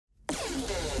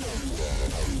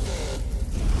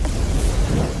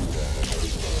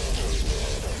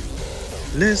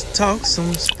Let's talk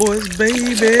some sports, baby.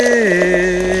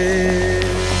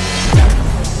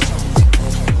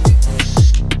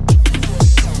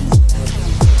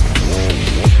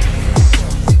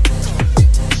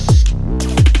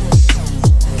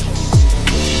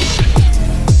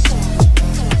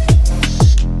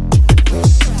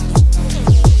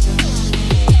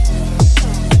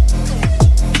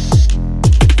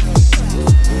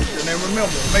 And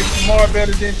remember, make tomorrow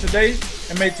better than today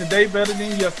and make today better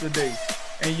than yesterday.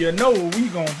 And you know what we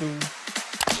gonna do.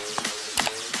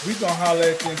 We gonna holler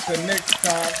at you until next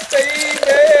time, baby.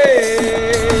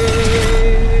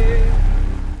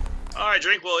 All right,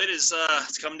 Drink. Well,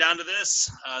 it's come down to this.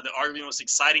 The arguably most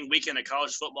exciting weekend of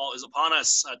college football is upon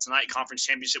us. Tonight, conference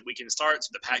championship weekend starts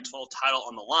with the Pac-12 title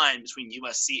on the line between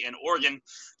USC and Oregon.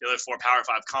 The other four Power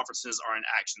 5 conferences are in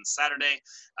action Saturday.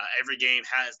 Every game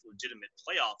has legitimate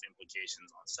playoff implications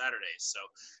on Saturday. So,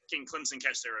 can Clemson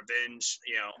catch their revenge?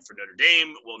 For Notre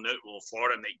Dame, will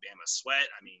Florida make Bama sweat?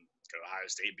 I mean, could Ohio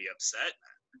State be upset?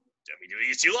 I mean, do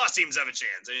these two lost teams have a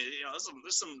chance? There's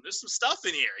some stuff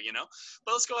in here,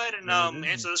 But let's go ahead and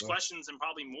answer those questions and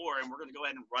probably more. And we're going to go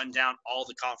ahead and run down all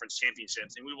the conference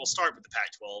championships. And we will start with the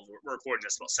Pac-12. We're recording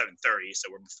this about 7:30, so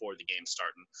we're before the game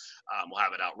starting. We'll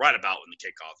have it out right about when the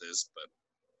kickoff is. But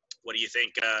what do you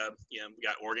think? We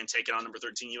got Oregon taking on number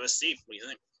 13 USC. What do you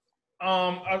think?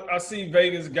 I see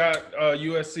Vegas got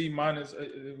USC minus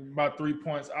about 3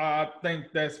 points. I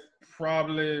think that's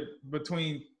probably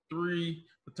between 3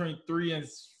 and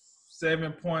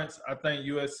 7 points. I think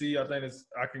USC.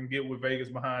 I can get with Vegas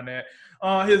behind that.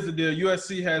 Here's the deal: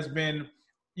 USC has been,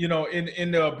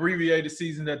 in the abbreviated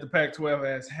season that the Pac-12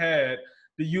 has had,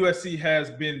 the USC has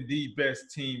been the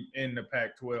best team in the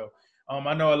Pac-12.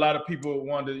 I know a lot of people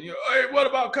wonder, hey, what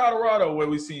about Colorado? Well,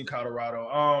 we've seen Colorado.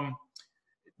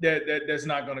 That's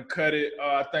not going to cut it.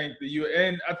 I think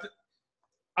I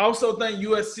also think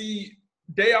USC.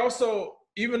 They also.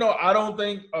 Even though I don't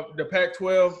think the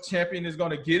Pac-12 champion is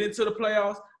going to get into the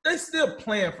playoffs, they still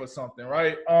playing for something,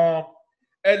 right?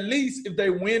 At least if they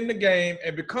win the game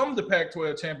and become the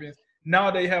Pac-12 champions,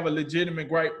 now they have a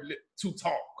legitimate right to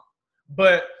talk.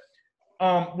 But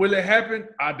will it happen?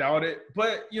 I doubt it.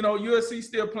 But, USC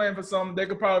still playing for something. They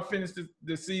could probably finish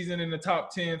the season in the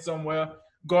top 10 somewhere,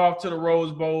 go off to the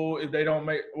Rose Bowl if they don't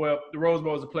make – well, the Rose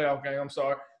Bowl is a playoff game. I'm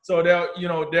sorry. So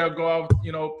they'll go off,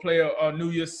 play a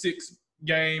New Year's Six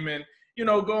game and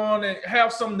go on and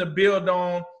have something to build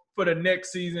on for the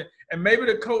next season, and maybe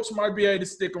the coach might be able to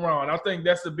stick around. I think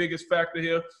that's the biggest factor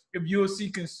here. If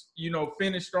USC can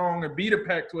finish strong and be the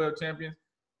Pac-12 champions,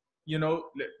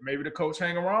 maybe the coach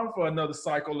hang around for another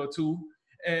cycle or two,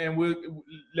 and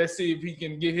let's see if he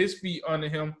can get his feet under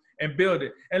him and build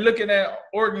it. And looking at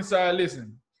Oregon side,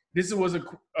 listen, this was a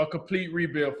complete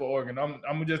rebuild for Oregon.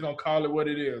 I'm just gonna call it what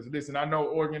it is. Listen, I know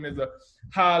Oregon is a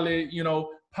highly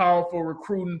powerful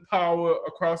recruiting power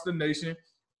across the nation,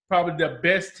 probably the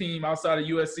best team outside of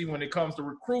USC when it comes to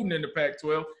recruiting in the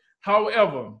Pac-12.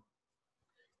 However,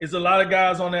 it's a lot of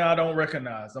guys on there I don't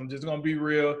recognize. I'm just going to be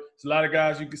real. It's a lot of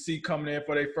guys you can see coming in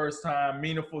for their first time,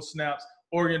 meaningful snaps.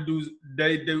 Oregon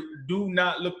do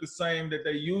not look the same that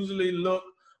they usually look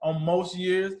on most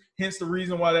years, hence the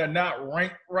reason why they're not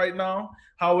ranked right now.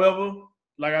 However,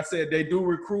 like I said, they do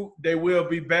recruit. They will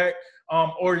be back.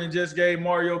 Oregon just gave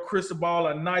Mario Cristobal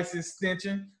a nice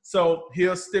extension, so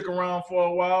he'll stick around for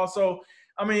a while. So,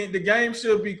 I mean, the game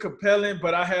should be compelling,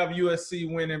 but I have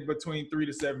USC winning between 3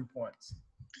 to 7 points.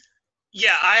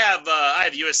 Yeah, I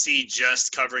have USC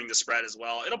just covering the spread as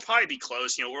well. It'll probably be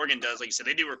close. Oregon does, like you said,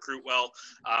 they do recruit well,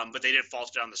 but they did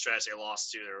falter down the stretch. They lost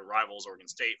to their rivals, Oregon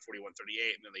State,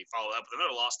 41-38, and then they followed up with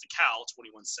another loss to Cal,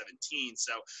 21-17.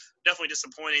 So definitely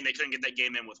disappointing. They couldn't get that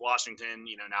game in with Washington.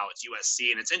 Now it's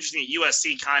USC, and it's interesting that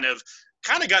USC kind of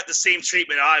got the same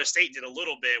treatment Ohio State did a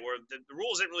little bit, where the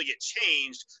rules didn't really get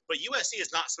changed, but USC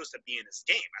is not supposed to be in this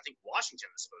game. I think Washington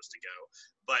is supposed to go,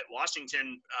 but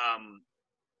Washington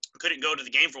couldn't go to the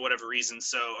game for whatever reason,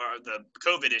 or the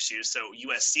COVID issues, so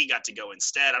USC got to go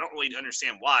instead. I don't really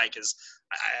understand why, because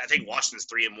I think Washington's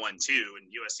 3-1 too, and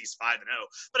USC's 5-0.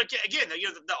 But again,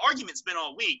 the argument's been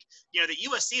all week, that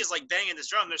USC is like banging this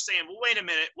drum. They're saying, well, wait a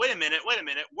minute.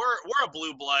 We're a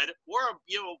blue blood. We're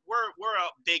a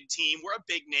big team. We're a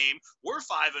big name. We're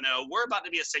 5-0. We're about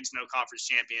to be a 6-0 conference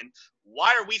champion.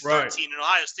 Why are we 13 right, and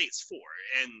Ohio State's 4?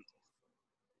 And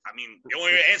I mean, the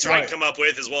only answer I can come up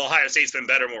with is, well, Ohio State's been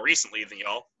better more recently than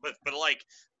y'all. But like,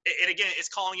 it again, it's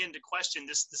calling into question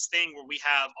this thing where we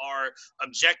have our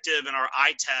objective and our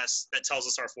eye test that tells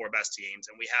us our 4 best teams,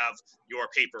 and we have your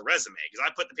paper resume. Because I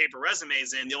put the paper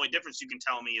resumes in, the only difference you can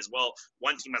tell me is, well,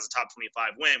 one team has a top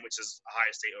 25 win, which is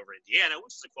Ohio State over Indiana,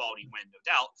 which is a quality win, no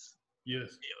doubt.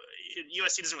 Yes.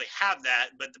 USC doesn't really have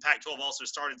that, but the Pac-12 also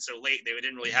started so late they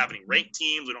didn't really have any ranked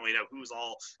teams. We don't really know who's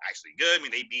all actually good. I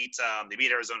mean, they beat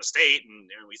Arizona State, and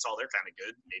we saw they're kind of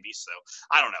good, maybe. So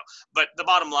I don't know. But the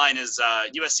bottom line is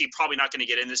USC probably not going to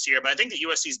get in this year. But I think that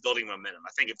USC is building momentum.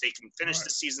 I think if they can finish the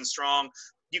season strong,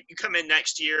 you come in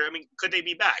next year. I mean, could they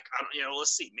be back? I don't,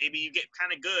 let's see. Maybe you get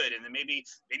kind of good, and then maybe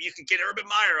you can get Urban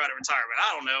Meyer out of retirement.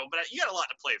 I don't know, but you got a lot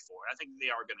to play for. I think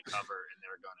they are going to cover, and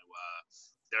they're going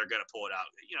to pull it out.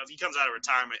 If he comes out of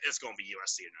retirement, it's going to be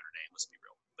USC or Notre Dame. Let's be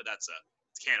real. But that's a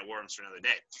can of worms for another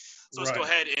day. So let's go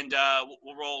ahead and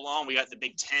we'll roll along. We got the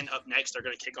Big Ten up next. They're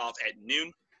going to kick off at noon.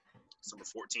 It's number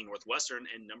 14 Northwestern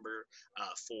and number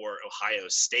 4 Ohio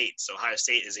State. So Ohio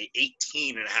State is a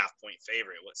 18.5-point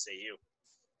favorite. What say you?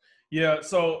 Yeah,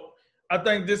 so I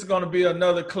think this is going to be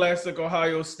another classic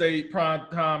Ohio State prime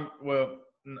time. Well,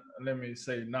 let me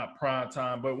say not prime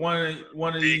time, but one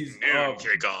of these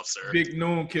kickoff, sir. Big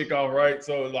noon kickoff, right?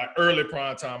 So like early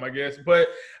prime time, I guess. But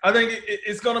I think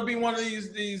it's going to be one of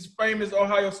these famous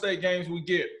Ohio State games we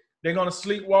get. They're going to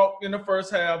sleepwalk in the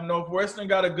first half. Northwestern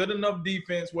got a good enough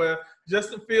defense where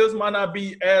Justin Fields might not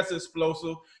be as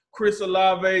explosive. Chris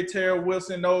Olave, Terry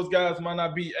Wilson, those guys might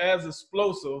not be as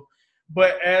explosive.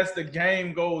 But as the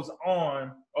game goes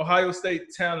on, Ohio State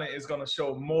talent is going to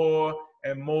show more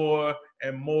and more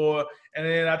and more. And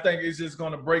then I think it's just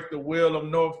going to break the will of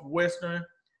Northwestern.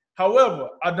 However,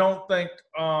 I don't think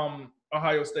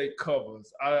Ohio State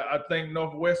covers. I think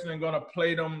Northwestern going to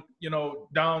play them,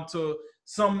 down to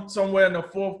somewhere in the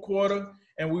fourth quarter.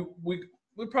 And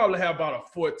we probably have about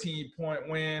a 14-point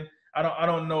win. I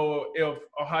don't know if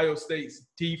Ohio State's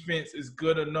defense is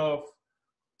good enough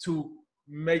to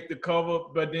make the cover,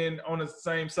 but then on the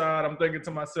same side, I'm thinking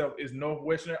to myself, is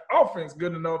Northwestern offense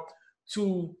good enough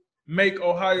to make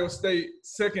Ohio State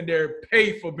secondary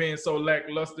pay for being so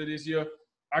lackluster this year?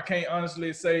 I can't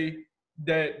honestly say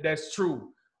that that's true.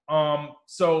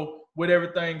 So with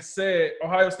everything said,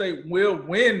 Ohio State will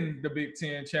win the Big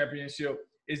Ten championship.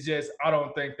 It's just I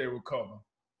don't think they will cover.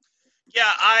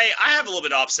 Yeah, I have a little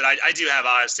bit opposite. I do have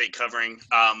Ohio State covering.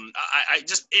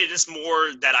 It is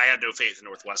more that I have no faith in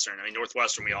Northwestern. I mean,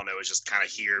 Northwestern, we all know, is just kind of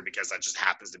here because that just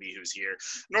happens to be who's here.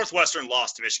 Northwestern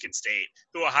lost to Michigan State,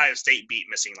 who Ohio State beat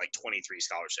missing like 23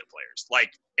 scholarship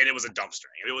players. And it was a dumpster.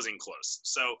 It wasn't close.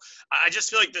 So I just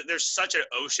feel like that there's such an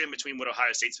ocean between what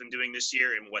Ohio State's been doing this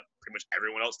year and what pretty much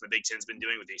everyone else in the Big Ten's been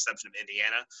doing, with the exception of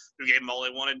Indiana, who gave them all they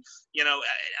wanted.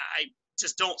 I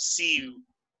just don't see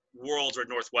worlds where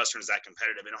Northwestern is that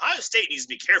competitive. And Ohio State needs to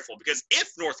be careful, because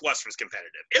if Northwestern is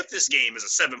competitive, if this game is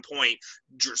a 7-point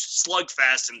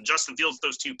slugfest and Justin Fields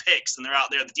those 2 picks and they're out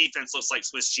there, the defense looks like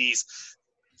Swiss cheese,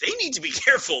 they need to be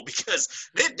careful, because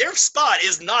their spot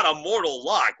is not a mortal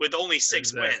lock with only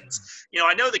 6 wins.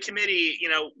 I know the committee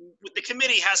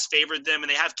has favored them and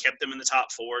they have kept them in the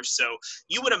top 4. So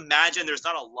you would imagine there's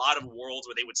not a lot of worlds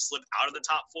where they would slip out of the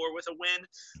top 4 with a win.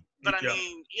 But I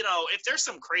mean, if there's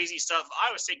some crazy stuff,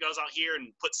 Iowa State goes out here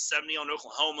and puts 70 on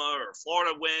Oklahoma, or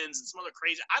Florida wins and some other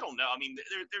crazy, I don't know. I mean,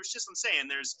 there's just, I'm saying,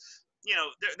 there's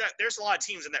a lot of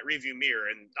teams in that review mirror,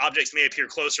 and objects may appear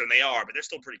closer than they are, but they're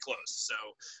still pretty close. So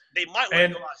they might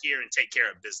want to go out here and take care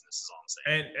of business, is all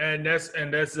I'm saying.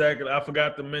 And that's exactly, I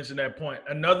forgot to mention that point.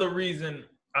 Another reason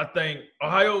I think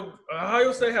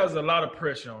Ohio State has a lot of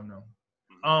pressure on them.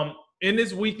 Mm-hmm. In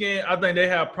this weekend, I think they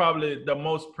have probably the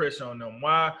most pressure on them.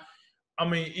 Why? I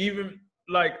mean, even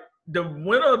like the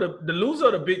loser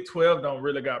of the Big 12 don't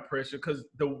really got pressure, because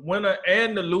the winner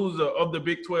and the loser of the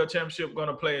Big 12 championship going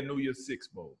to play in New Year's Six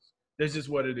bowls. That's just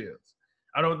what it is.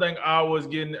 I don't think Iowa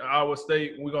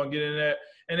State, we're going to get in that.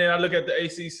 And then I look at the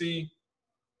ACC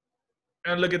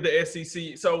and look at the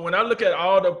SEC. So when I look at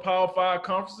all the Power 5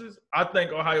 conferences, I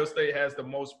think Ohio State has the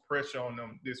most pressure on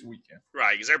them this weekend.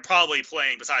 Right, because they're probably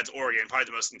playing, besides Oregon, probably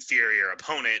the most inferior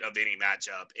opponent of any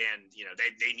matchup. And,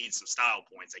 they need some style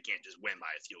points. They can't just win by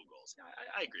a field goal. So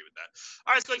I agree with that.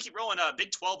 All right, let's go and keep rolling.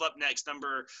 Big 12 up next.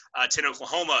 Number 10,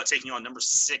 Oklahoma, taking on number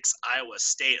 6, Iowa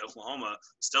State. Oklahoma,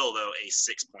 still, though, a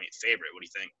 6-point favorite. What do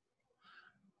you think?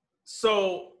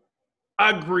 So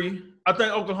I agree. I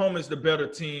think Oklahoma is the better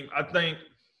team. I think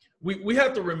we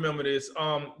have to remember this.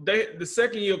 The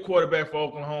second-year quarterback for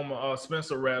Oklahoma,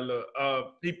 Spencer Rattler,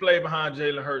 he played behind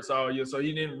Jalen Hurts all year, so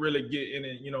he didn't really get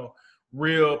any,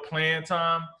 real playing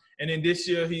time. And then this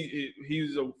year, he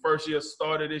was a first-year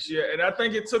starter this year. And I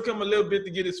think it took him a little bit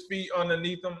to get his feet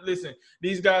underneath him. Listen,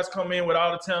 these guys come in with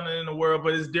all the talent in the world,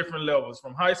 but it's different levels.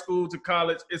 From high school to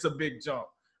college, it's a big jump.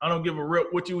 I don't give a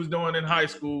rip what you was doing in high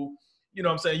school. You know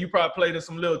what I'm saying? You probably played in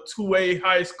some little 2A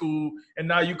high school, and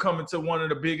now you come into one of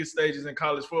the biggest stages in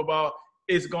college football.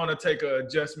 it's going to take an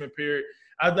adjustment period.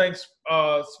 I think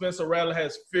Spencer Rattler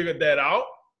has figured that out.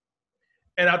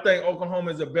 And I think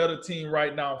Oklahoma is a better team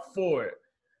right now for it.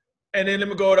 And then let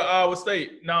me go to Iowa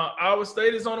State. Now, Iowa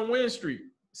State is on a win streak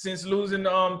since losing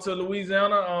to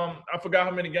Louisiana. I forgot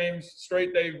how many games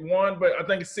straight they've won, but I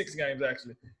think it's 6 games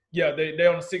actually. Yeah, they're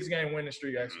on a 6-game winning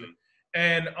streak actually.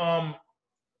 And,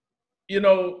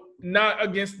 not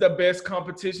against the best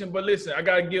competition, but listen, I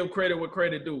got to give credit where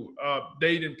credit due.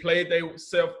 They didn't play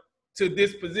themselves to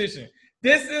this position.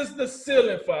 This is the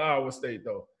ceiling for Iowa State,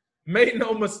 though. Make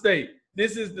no mistake.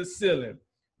 This is the ceiling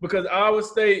because Iowa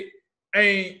State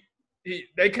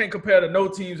they can't compare to no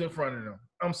teams in front of them.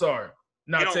 I'm sorry.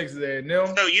 Not Texas A&M.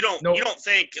 No, you don't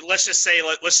think, let's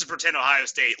just pretend Ohio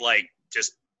State,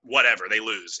 just whatever, they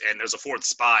lose, and there's a 4th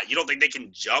spot. You don't think they can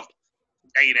jump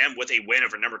A&M with a win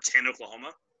over number 10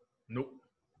 Oklahoma? Nope.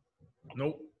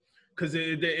 Because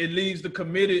it leaves the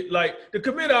committee, the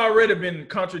committee already been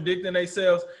contradicting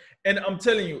themselves. And I'm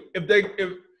telling you,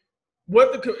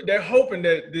 they're hoping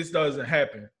that this doesn't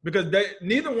happen because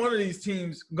neither one of these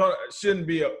teams should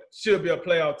be a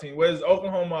playoff team, whether it's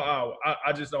Oklahoma or Iowa.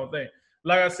 I just don't think.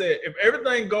 Like I said, if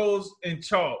everything goes in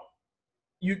chalk,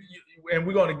 and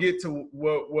we're going to get to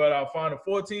what our Final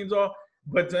Four teams are.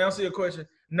 But to answer your question,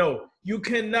 no, you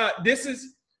cannot. This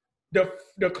is the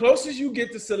closest you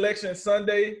get to Selection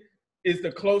Sunday is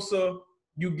the closer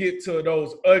you get to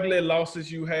those ugly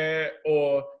losses you had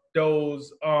or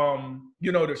those,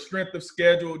 the strength of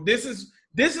schedule. This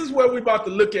is where we're about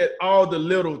to look at all the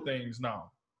little things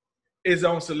now is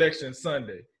on Selection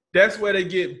Sunday. That's where they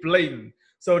get blatant.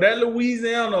 So that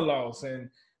Louisiana loss and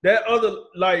that other,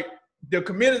 the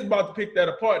committee's about to pick that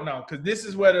apart now because this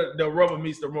is where the rubber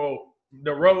meets the road.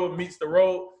 The rubber meets the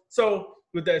road. So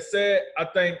with that said, I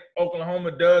think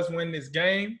Oklahoma does win this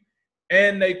game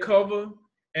and they cover.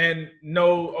 And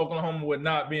no, Oklahoma would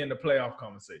not be in the playoff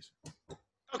conversation.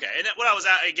 Okay, and what I was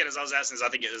asking is I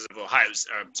think it is if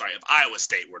Iowa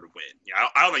State were to win. Yeah,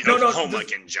 I don't think Oklahoma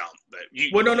can jump, but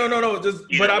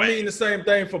I mean the same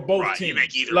thing for both teams. You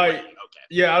make either way. Okay.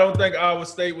 Yeah, I don't think Iowa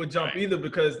State would jump either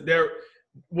because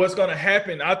what's going to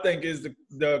happen, I think, is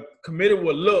the committee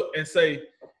will look and say,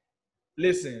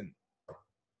 listen,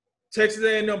 Texas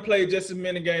A&M played just as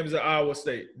many games as Iowa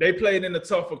State. They played in a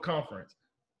tougher conference.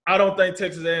 I don't think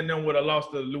Texas A&M would have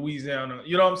lost to Louisiana.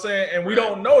 You know what I'm saying? And we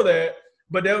don't know that.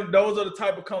 But those are the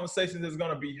type of conversations that's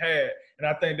going to be had, and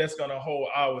I think that's going to hold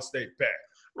Iowa State back.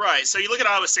 Right. So you look at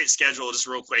Iowa State's schedule just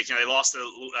real quick. They lost to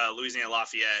Louisiana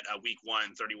Lafayette week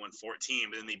 1, 31-14,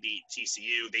 but then they beat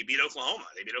TCU. They beat Oklahoma.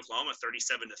 They beat Oklahoma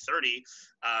 37-30.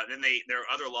 Then their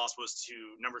other loss was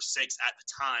to number 6 at the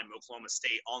time, Oklahoma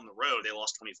State on the road. They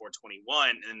lost 24-21,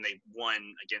 and then they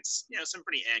won against some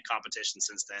pretty competition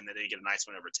since then. They did get a nice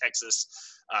win over Texas,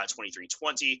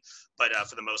 23-20. But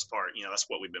for the most part, that's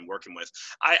what we've been working with.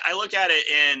 I look at it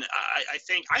and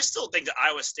I still think that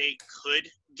Iowa State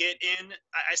could get in.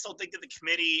 I still think that the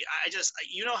committee,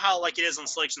 how it is on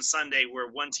Selection Sunday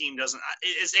where one team doesn't.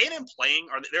 Is A&M playing?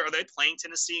 Are they playing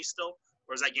Tennessee still?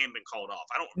 Or has that game been called off?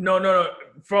 I don't. No.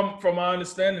 From my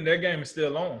understanding, that game is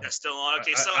still on. That's still on.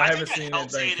 Okay, so I think that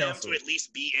helps A&M to at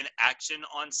least be in action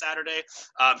on Saturday,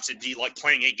 to be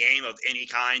playing a game of any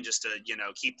kind, just to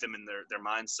keep them in their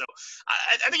minds. So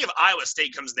I think if Iowa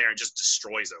State comes there and just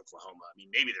destroys Oklahoma, I mean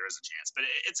maybe there is a chance, but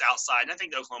it's outside, and I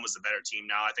think Oklahoma's the better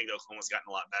team now. I think Oklahoma's gotten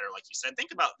a lot better, like you said.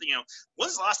 Think about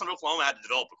when's the last time Oklahoma had to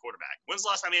develop a quarterback? When's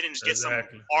the last time they didn't just get some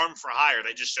arm for hire?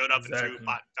 They just showed up and threw 5,000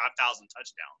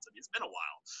 touchdowns. I mean, it's been a while.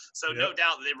 So no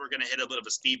doubt that they were going to hit a bit of a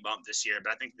speed bump this year,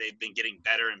 but I think they've been getting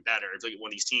better and better. Look at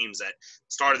one of these teams that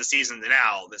started the season to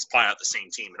now, that's probably not the same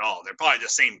team at all. They're probably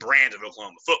the same brand of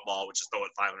Oklahoma football, which is throw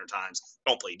it 500 times,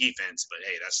 don't play defense, but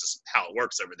hey, that's just how it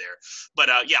works over there.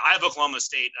 But I have Oklahoma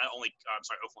not only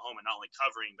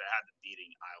covering, but have them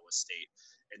beating Iowa State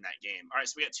in that game. All right,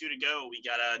 so we got 2 to go. We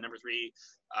got number 3,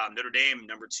 Notre Dame,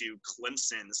 number 2,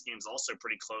 Clemson. This game's also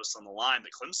pretty close on the line,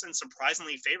 but Clemson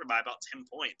surprisingly favored by about 10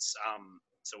 points.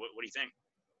 So what do you think?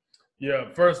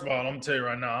 Yeah, first of all, I'm going to tell you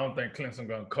right now, I don't think Clemson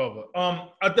going to cover.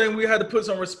 I think we had to put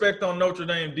some respect on Notre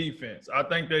Dame defense. I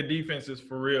think their defense is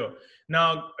for real.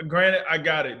 Now, granted, I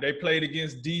got it. They played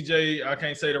against DJ. I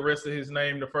can't say the rest of his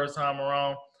name the first time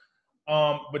around.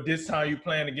 But this time you're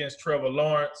playing against Trevor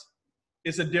Lawrence.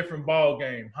 It's a different ball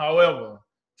game. However,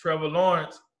 Trevor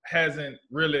Lawrence hasn't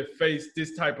really faced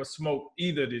this type of smoke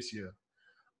either this year.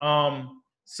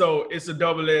 So it's a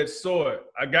double-edged sword.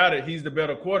 I got it. He's the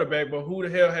better quarterback, but who the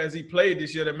hell has he played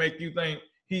this year to make you think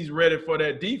he's ready for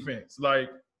that defense? And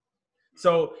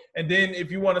then if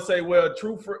you want to say, well,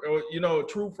 true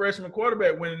freshman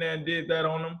quarterback went in there and did that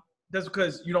on him, that's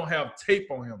because you don't have tape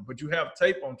on him, but you have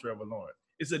tape on Trevor Lawrence.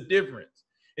 It's a difference.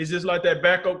 It's just like that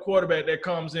backup quarterback that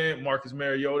comes in, Marcus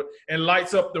Mariota, and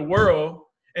lights up the world.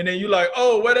 And then you're like,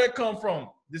 oh, where'd that come from?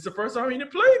 This is the first time he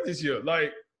didn't play this year.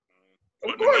 Like,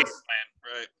 of course.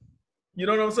 Right. You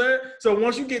know what I'm saying? So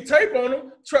once you get tape on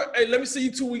him, hey, let me see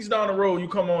you 2 weeks down the road. You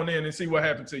come on in and see what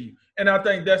happened to you. And I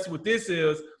think that's what this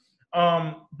is.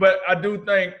 But I do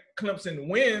think Clemson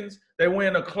wins. They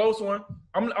win a close one.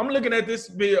 I'm looking at this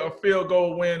be a field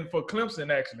goal win for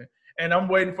Clemson, actually. And I'm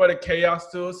waiting for the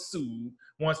chaos to ensue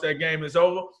once that game is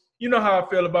over. You know how I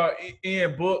feel about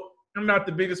Ian Book. I'm not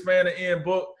the biggest fan of Ian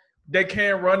Book. They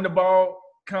can run the ball,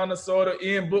 kind of, sort of.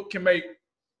 Ian Book can make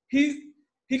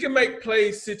he can make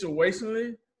plays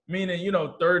situationally, meaning, you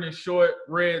know, third and short,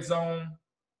 red zone,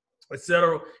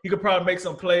 etc. He could probably make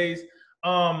some plays.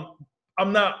 I'm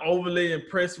not overly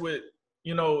impressed with,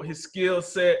 you know, his skill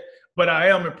set, but I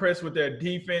am impressed with their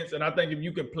defense. And I think if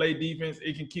you can play defense,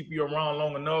 it can keep you around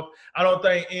long enough. I don't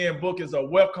think Ian Book is a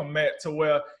welcome mat to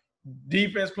where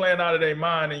defense playing out of their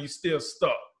mind and you still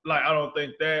stuck. Like, I don't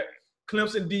think that.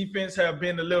 Clemson defense have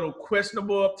been a little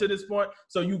questionable up to this point,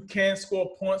 so you can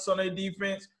score points on their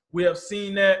defense. We have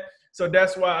seen that. So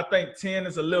that's why I think 10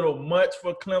 is a little much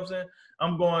for Clemson.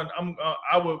 I'm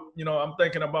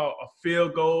thinking about a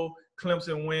field goal,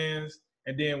 Clemson wins,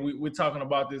 and then we're talking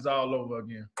about this all over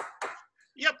again.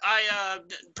 Yep, I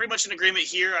pretty much in agreement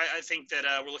here. I think that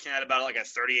we're looking at about like a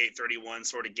 38-31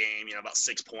 sort of game, you know, about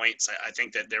 6 points. I think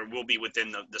that there will be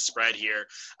within the spread here.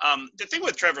 The thing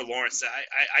with Trevor Lawrence,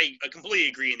 I completely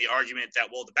agree in the argument that,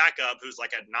 well, the backup, who's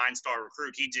like a 9-star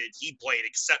recruit, he played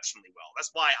exceptionally well. That's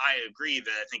why I agree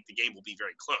that I think the game will be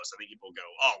very close. I think people go,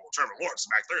 oh, well, Trevor Lawrence is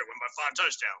back there, win by 5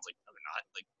 touchdowns. Like, no, they're not.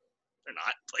 Like, they're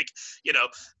not. Like, you know,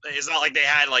 it's not like they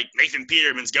had like Nathan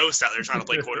Peterman's ghost out there trying to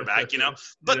play quarterback, you know.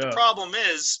 But yeah. The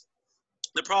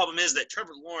problem is that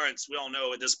Trevor Lawrence, we all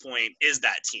know at this point, is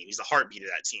that team. He's the heartbeat of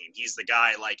that team. He's the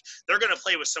guy, like, they're going to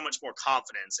play with so much more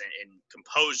confidence and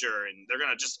composure, and they're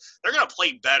going to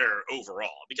play better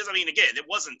overall. Because, I mean, again, the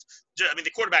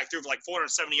quarterback threw for like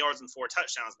 470 yards and 4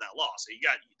 touchdowns in that loss. So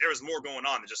there was more going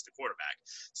on than just the quarterback.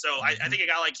 So I think a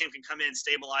guy like him can come in,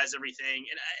 stabilize everything.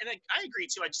 And I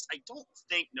agree too. I don't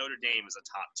think Notre Dame is a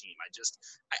top team.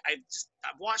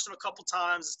 I've watched them a couple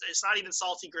times. It's not even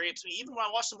salty grapes. I mean, even when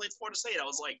I watched them play Florida State, I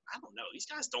was like, I don't know. These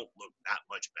guys don't look that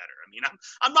much better. I mean,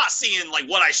 I'm not seeing like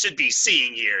what I should be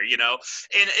seeing here, you know.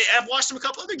 And I've watched them a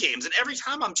couple other games, and every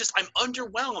time I'm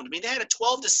underwhelmed. I mean, they had a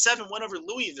 12-7 win over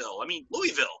Louisville. I mean,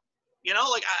 Louisville, you know,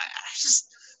 like I just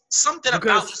something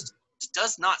about this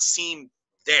does not seem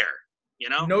there. You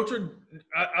know,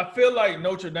 I feel like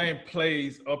Notre Dame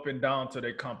plays up and down to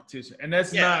their competition, and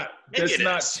that's not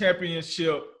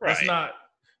championship. Right. That's not,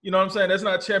 you know what I'm saying? That's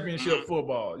not championship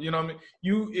football. You know what I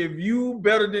mean? If you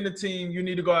better than the team, you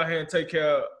need to go ahead and take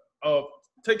care of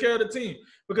the team.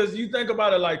 Because you think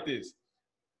about it like this: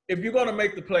 if you're going to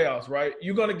make the playoffs, right,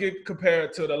 you're going to get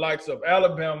compared to the likes of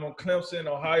Alabama, Clemson,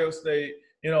 Ohio State,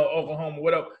 you know, Oklahoma,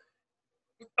 whatever.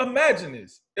 Imagine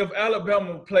this: if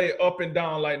Alabama played up and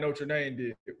down like Notre Dame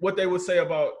did, what they would say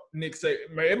about Nick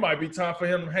Saban. Man, it might be time for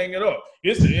him to hang it up.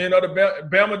 It's the end of the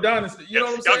Bama dynasty. You know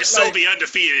what I'm saying? Y'all can still be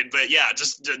undefeated, but yeah,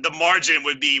 just the margin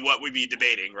would be what we'd be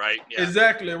debating, right? Yeah.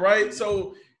 Exactly, right?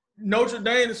 So Notre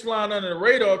Dame is flying under the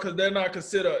radar because they're not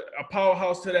considered a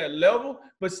powerhouse to that level.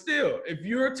 But still, if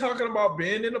you're talking about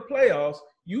being in the playoffs,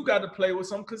 you got to play with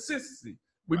some consistency.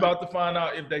 We're about to find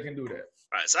out if they can do that.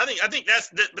 Right, so I think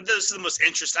but this is the most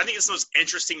interesting. I think it's the most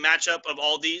interesting matchup of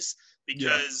all these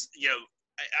because you know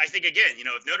I think again, you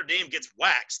know, if Notre Dame gets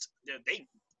waxed,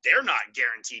 they're not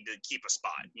guaranteed to keep a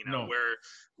spot. You know,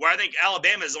 where I think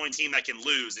Alabama is the only team that can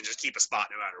lose and just keep a spot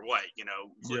no matter what. You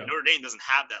know, Notre Dame doesn't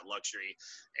have that luxury,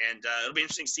 and it'll be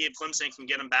interesting to see if Clemson can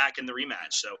get them back in the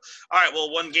rematch. So, all right,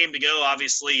 well, one game to go.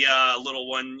 Obviously, a little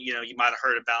one. You know, you might have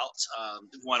heard about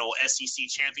one old SEC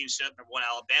championship, number 1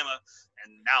 Alabama.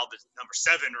 And now the number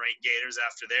 7 ranked Gators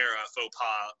after their faux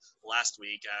pas last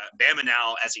week. Bama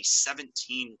now as a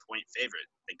 17-point favorite.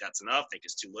 Think that's enough? Think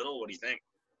it's too little? What do you think?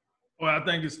 Well, I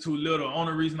think it's too little.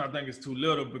 Only reason I think it's too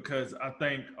little because I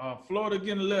think Florida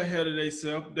getting a little ahead of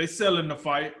themselves. They selling the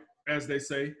fight, as they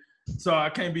say. So I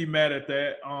can't be mad at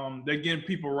that. They're getting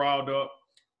people riled up.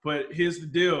 But here's the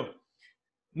deal.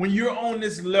 When you're on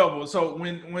this level, so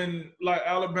when like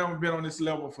Alabama been on this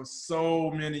level for so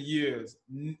many years,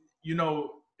 you know,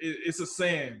 it's a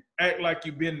saying, act like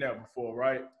you've been there before,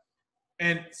 right?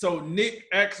 And so Nick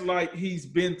acts like he's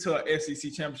been to an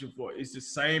SEC championship before. It's the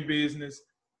same business,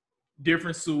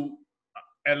 different suit.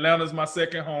 Atlanta's my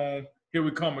second home. Here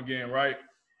we come again, right?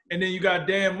 And then you got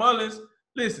Dan Mullins.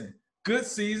 Listen, good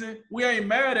season. We ain't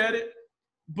mad at it.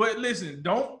 But listen,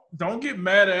 don't get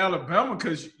mad at Alabama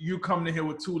because you coming in here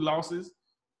with 2 losses.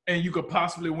 and you could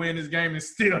possibly win this game and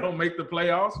still don't make the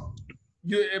playoffs.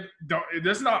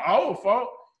 That's not our fault.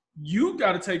 You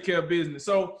got to take care of business.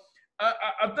 So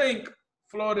I think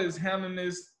Florida is handling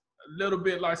this a little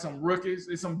bit like some rookies.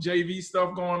 There's some JV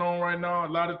stuff going on right now. A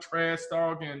lot of trash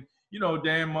talk, and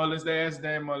Dan Mullins. They asked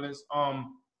Dan Mullins,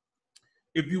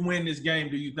 if you win this game,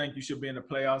 do you think you should be in the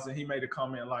playoffs? And he made a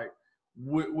comment like,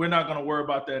 "We're not going to worry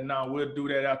about that now. We'll do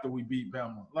that after we beat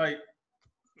Bama." Like,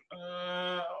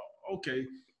 okay.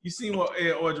 You seen what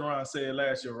Ed Orgeron said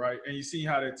last year, right? And you see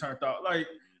how that turned out. Like,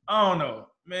 I don't know,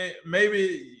 man.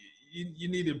 Maybe you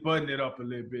need to button it up a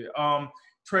little bit.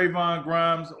 Trayvon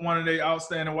Grimes, one of the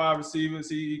outstanding wide receivers,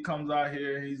 he comes out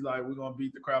here and he's like, "We're gonna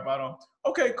beat the crap out of him."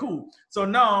 Okay, cool. So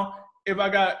now, if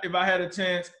I had a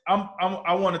chance,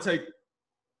 I want to take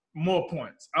more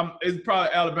points. It's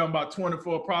probably Alabama about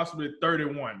 24, possibly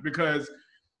 31, because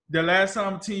the last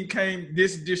time a team came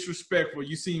this disrespectful,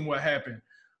 you seen what happened.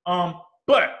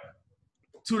 But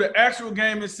to the actual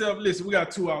game itself, listen, we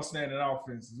got two outstanding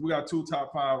offenses. We got two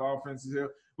top 5 offenses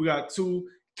here. We got two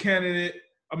Heisman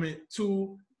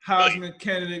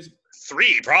candidates.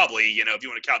 3 probably, if you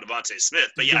want to count Devontae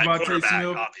Smith. But yeah, quarterback,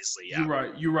 Smith, obviously, yeah.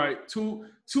 You're right. Two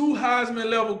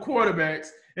Heisman-level quarterbacks,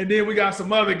 and then we got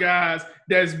some other guys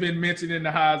that's been mentioned in the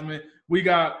Heisman. We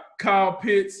got Kyle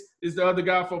Pitts is the other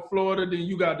guy for Florida. Then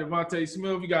you got Devontae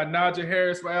Smith. You got Najee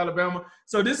Harris for Alabama.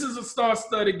 So this is a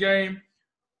star-studded game.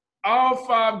 All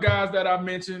 5 guys that I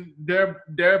mentioned,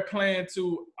 they're playing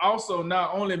to also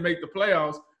not only make the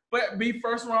playoffs, but be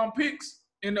first-round picks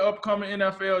in the upcoming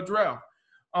NFL draft.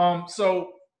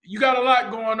 So you got a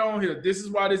lot going on here. This is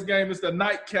why this game is the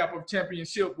nightcap of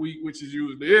championship week, which it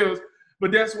usually is.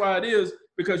 But that's why it is,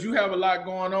 because you have a lot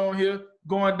going on here,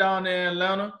 going down there in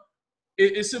Atlanta.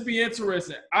 It should be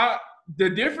interesting. The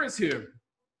difference here,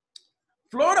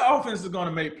 Florida offense is going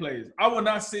to make plays. I will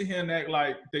not sit here and act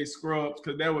like they scrubs,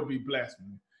 because that would be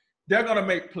blasphemy. They're going to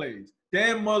make plays.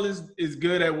 Dan Mullins is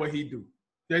good at what he do.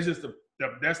 That's just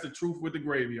that's the truth with the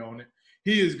gravy on it.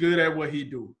 He is good at what he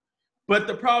do. But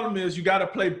the problem is you got to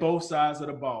play both sides of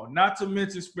the ball, not to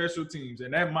mention special teams,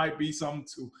 and that might be something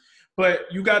too. But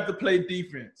you got to play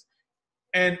defense.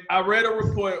 And I read a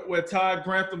report where Todd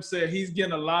Grantham said he's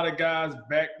getting a lot of guys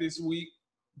back this week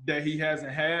that he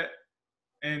hasn't had,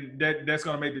 and that's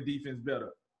going to make the defense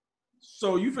better.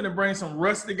 So you finna bring some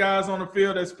rusty guys on the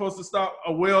field that's supposed to stop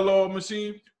a well-oiled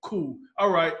machine? Cool.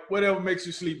 All right, whatever makes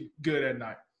you sleep good at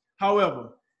night. However,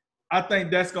 I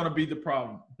think that's going to be the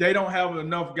problem. They don't have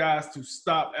enough guys to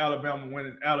stop Alabama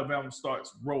when Alabama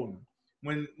starts rolling.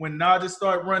 When Najee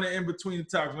start running in between the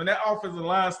tackles, when that offensive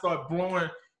line start blowing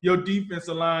your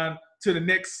defensive line to the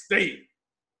next state,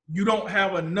 you don't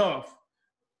have enough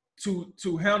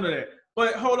to handle that.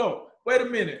 But hold on. Wait a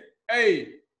minute.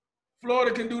 Hey,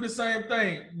 Florida can do the same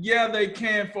thing. Yeah, they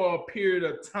can for a period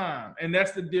of time, and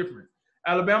that's the difference.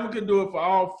 Alabama can do it for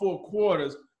all 4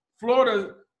 quarters.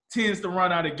 Florida tends to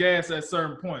run out of gas at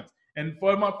certain points. And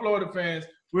for my Florida fans,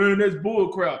 we're in this bull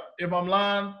crap. If I'm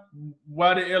lying,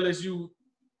 why did LSU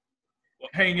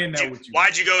hang in there with you?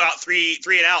 Why'd you go out 3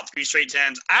 and out 3 straight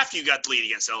times after you got the lead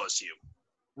against LSU?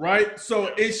 Right? So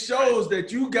it shows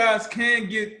that you guys can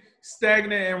get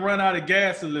stagnant and run out of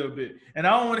gas a little bit. And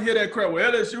I don't want to hear that crap.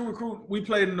 Well, LSU recruit, we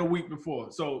played in the week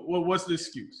before. So what's the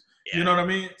excuse? Yeah. You know what I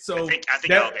mean? So I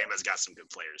think Alabama's got some good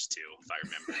players too, if I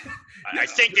remember. I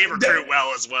think they recruit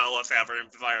well as well, if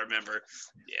I remember.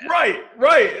 Yeah.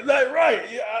 Right.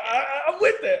 Yeah, I'm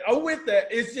with that.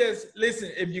 It's just,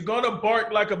 listen, if you're gonna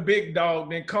bark like a big dog,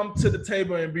 then come to the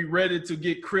table and be ready to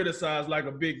get criticized like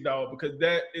a big dog, because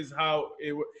that is how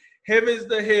it works. Heaven's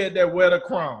the head that wear the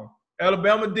crown.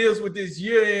 Alabama deals with this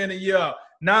year in and year out.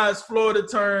 Now it's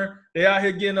Florida's turn. They out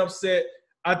here getting upset.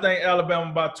 I think Alabama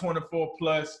about 24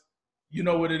 plus. You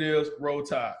know what it is, Roll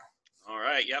Tide. All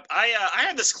right, yep. I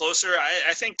have this closer.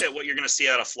 I think that what you're going to see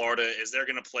out of Florida is they're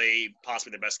going to play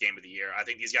possibly the best game of the year. I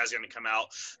think these guys are going to come out.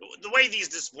 The way these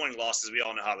disappointing losses, we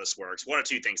all know how this works. 1 or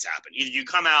 2 things happen. Either you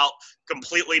come out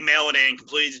completely mail it in,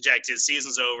 completely dejected,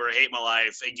 season's over, hate my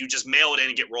life, and you just mail it in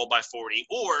and get rolled by 40,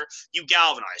 or you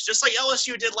galvanize, just like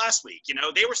LSU did last week.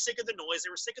 They were sick of the noise. They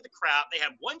were sick of the crap. They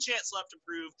had one chance left to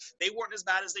prove they weren't as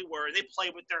bad as they were. They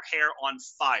played with their hair on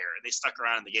fire, and they stuck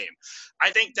around in the game.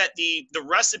 I think that the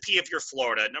recipe, if you're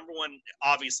Florida, number one,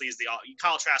 obviously, is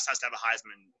Kyle Trask has to have a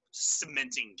Heisman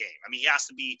cementing game. I mean, he has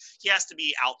to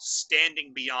be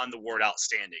outstanding beyond the word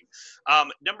outstanding.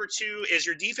 Number 2 is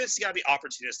your defense has got to be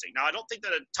opportunistic. Now, I don't think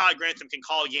that Todd Grantham can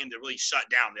call a game to really shut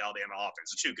down the Alabama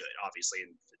offense. They're too good, obviously,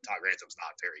 and Todd Grantham's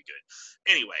not very good.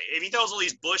 Anyway, if he throws all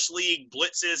these Bush League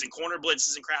blitzes and corner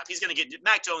blitzes and crap,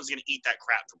 Mac Jones is going to eat that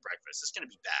crap for breakfast. It's going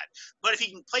to be bad. But if he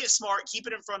can play it smart, keep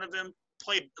it in front of him,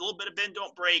 play a little bit of bend,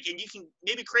 don't break, and you can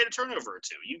maybe create a turnover or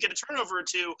two. You get a turnover or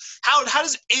two. How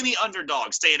does any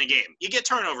underdog stay in a game? You get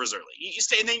turnovers early. You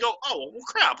stay, and then you go, oh, well,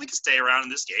 crap, we can stay around in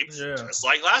this game. Yeah. Just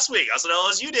like last week. That's what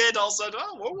LSU did. All of a sudden,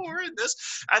 oh, well, we're in this.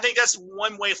 I think that's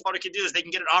one way Florida can do is they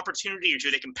can get an opportunity or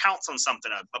two. They can pounce on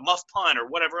something, a muff punt or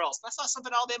whatever else. That's not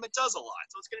something Alabama does a lot,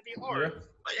 so it's going to be hard. Yeah.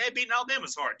 But, hey, beating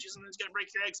Alabama's hard. Something's going to break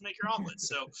your eggs and make your omelets.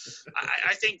 So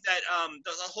I think that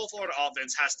the whole Florida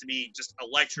offense has to be just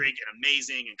electric and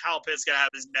amazing, and Kyle Pitts got to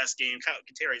have his best game.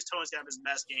 Kadarius Toney's got to have his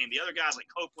best game. The other guys like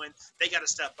Copeland, they got to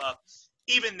step up.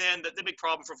 Even then, the big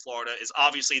problem for Florida is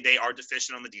obviously they are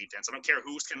deficient on the defense. I don't care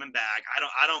who's coming back.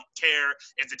 I don't care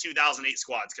if the 2008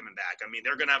 squad's coming back. I mean,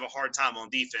 they're going to have a hard time on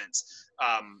defense.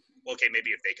 Okay,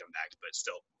 maybe if they come back, but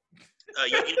still.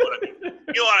 You know what I mean?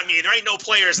 You know what I mean? There ain't no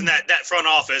players in that front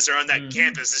office or on that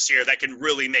campus this year that can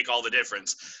really make all the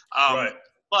difference. Right.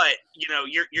 But,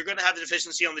 you're going to have the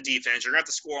deficiency on the defense. You're going to have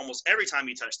to score almost every time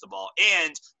you touch the ball.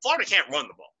 And Florida can't run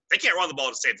the ball. They can't run the ball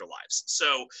to save their lives.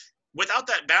 So without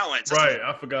that balance, right?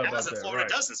 I forgot about that. Florida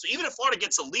doesn't. So even if Florida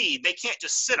gets a lead, they can't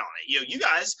just sit on it. You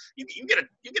guys, you get a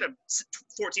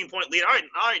 14-point lead. All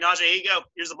right, Najee, here you go.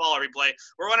 Here's the ball. Replay.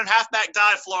 We're running halfback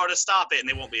dive. Florida, stop it, and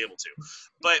they won't be able to.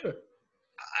 But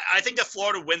I think that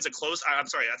Florida wins a close. I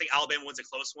think Alabama wins a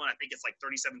close one. I think it's like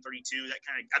 37-32.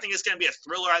 I think it's going to be a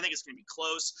thriller. I think it's going to be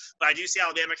close. But I do see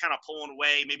Alabama kind of pulling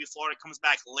away. Maybe Florida comes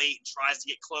back late and tries to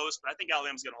get close. But I think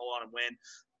Alabama's going to hold on and win.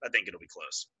 I think it'll be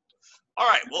close. All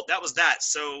right, well, that was that.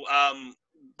 So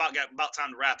about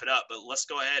time to wrap it up. But let's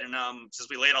go ahead and since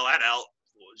we laid all that out,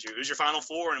 who's your final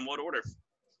four and in what order?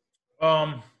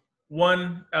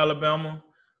 1, Alabama.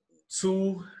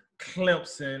 2,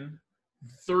 Clemson.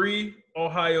 3,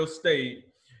 Ohio State.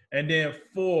 And then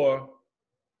 4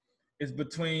 is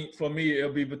for me,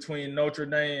 it'll be between Notre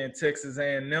Dame and Texas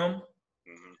A&M.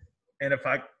 Mm-hmm. And if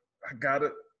I got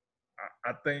it,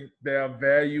 I think their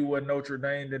value what Notre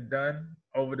Dame had done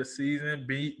over the season,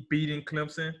 beating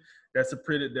Clemson. That's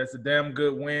a damn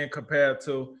good win compared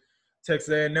to Texas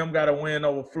A&M got a win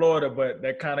over Florida, but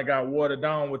that kind of got watered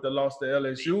down with the loss to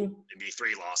LSU. It'd be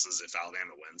 3 losses if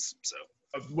Alabama wins. So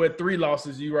with 3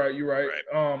 losses, you're right.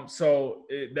 So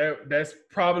that's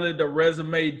probably the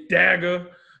resume dagger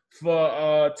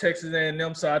for Texas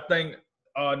A&M. So I think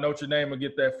Notre Dame will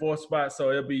get that 4th spot.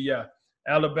 So it'll be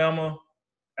Alabama,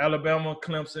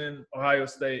 Clemson, Ohio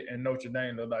State, and Notre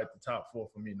Dame are like the top 4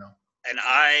 for me now. And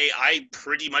I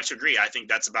pretty much agree. I think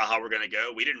that's about how we're going to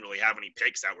go. We didn't really have any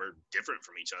picks that were different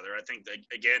from each other. I think that,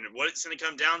 again, what it's going to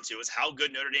come down to is how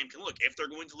good Notre Dame can look. If they're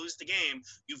going to lose the game,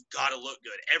 you've got to look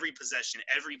good. Every possession,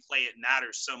 every play, it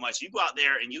matters so much. You go out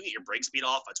there and you get your break speed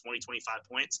off at 20, 25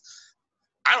 points.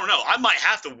 I don't know. I might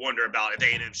have to wonder about if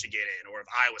A&M should get in or if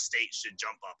Iowa State should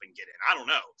jump up and get in. I don't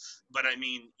know. But, I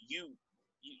mean, you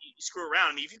screw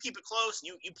around. I mean, if you keep it close,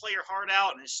 you play your heart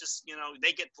out, and it's just,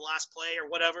 they get the last play or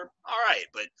whatever. All right,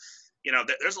 but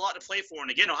there's a lot to play for.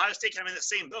 And again, Ohio State kind of in the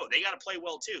same boat. They got to play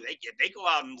well too. If they go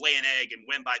out and lay an egg and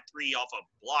win by 3 off a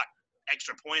block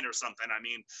extra point or something, I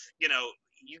mean,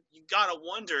 you got to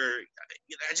wonder.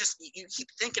 You keep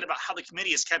thinking about how the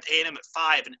committee has kept A&M at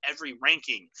 5 in every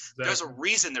ranking. Exactly. There's a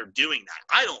reason they're doing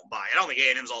that. I don't buy it. I don't think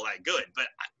A&M's all that good, but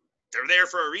they're there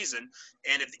for a reason.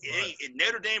 And if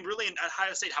Notre Dame really and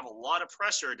Ohio State have a lot of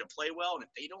pressure to play well, and if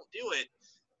they don't do it,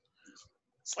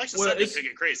 Selection Sunday could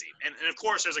get crazy. And of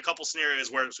course, there's a couple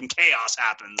scenarios where some chaos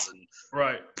happens. And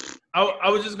right. I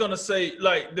was just going to say,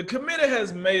 like, the committee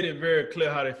has made it very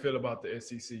clear how they feel about the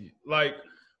SEC. Like,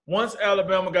 once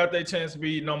Alabama got their chance to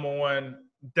be number 1,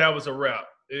 that was a wrap.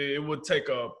 It would take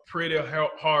a pretty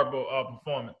horrible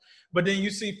performance. But then you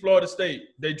see Florida State,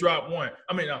 they dropped 1.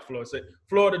 I mean, not Florida State.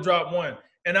 Florida dropped 1.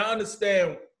 And I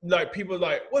understand, like, people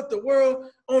like, what the world?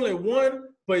 Only 1?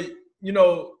 But,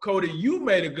 Cody, you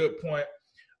made a good point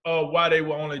why they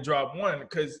will only drop 1,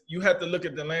 because you have to look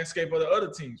at the landscape of the other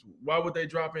teams. Why would they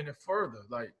drop any further?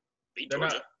 Like,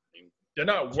 they're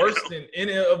not worse than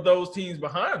any of those teams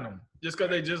behind them just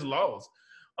because they just lost.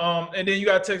 And then you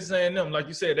got Texas A&M. Like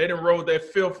you said, they done rode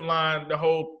that 5th line the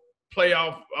whole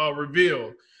playoff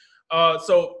reveal.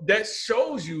 So that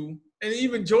shows you, and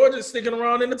even Georgia's sticking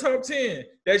around in the top 10.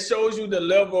 That shows you the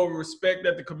level of respect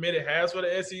that the committee has for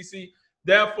the SEC.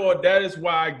 Therefore, that is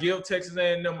why I give Texas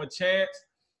A&M a chance.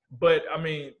 But, I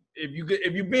mean, if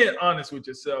you're being honest with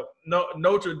yourself,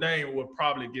 Notre Dame will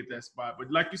probably get that spot.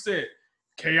 But like you said,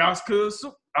 chaos could.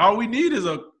 All we need is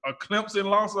a Clemson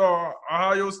loss or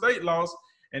Ohio State loss,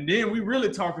 and then we really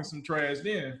talking some trash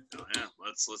then. Oh, yeah.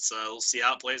 Let's see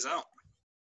how it plays out.